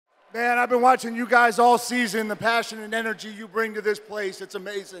Man, I've been watching you guys all season, the passion and energy you bring to this place. It's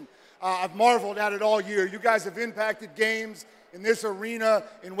amazing. I've marveled at it all year. You guys have impacted games in this arena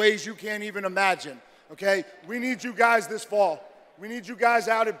in ways you can't even imagine, okay? We need you guys this fall. We need you guys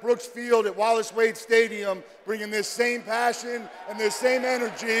out at Brooks Field at Wallace Wade Stadium bringing this same passion and this same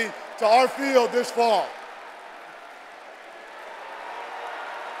energy to our field this fall.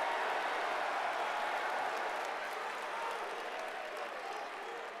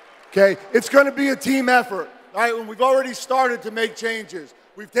 Okay, it's going to be a team effort, right? And we've already started to make changes.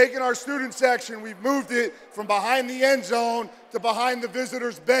 We've taken our student section, we've moved it from behind the end zone to behind the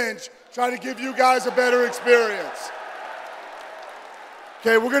visitors' bench, trying to give you guys a better experience.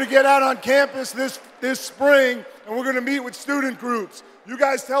 Okay, we're going to get out on campus this spring, and we're going to meet with student groups. You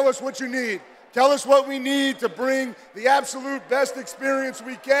guys tell us what you need. Tell us what we need to bring the absolute best experience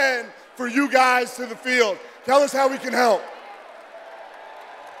we can for you guys to the field. Tell us how we can help.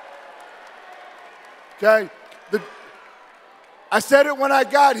 Okay? I said it when I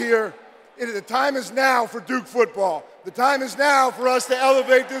got here, the time is now for Duke football. The time is now for us to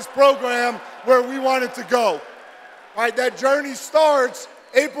elevate this program where we want it to go. All right, that journey starts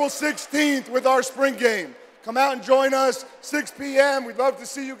April 16th with our spring game. Come out and join us, 6 p.m. We'd love to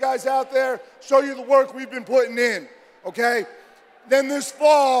see you guys out there, show you the work we've been putting in, okay? Then this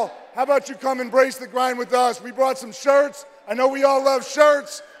fall, how about you come embrace the grind with us? We brought some shirts. I know we all love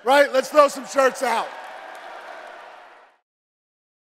shirts, right? Let's throw some shirts out.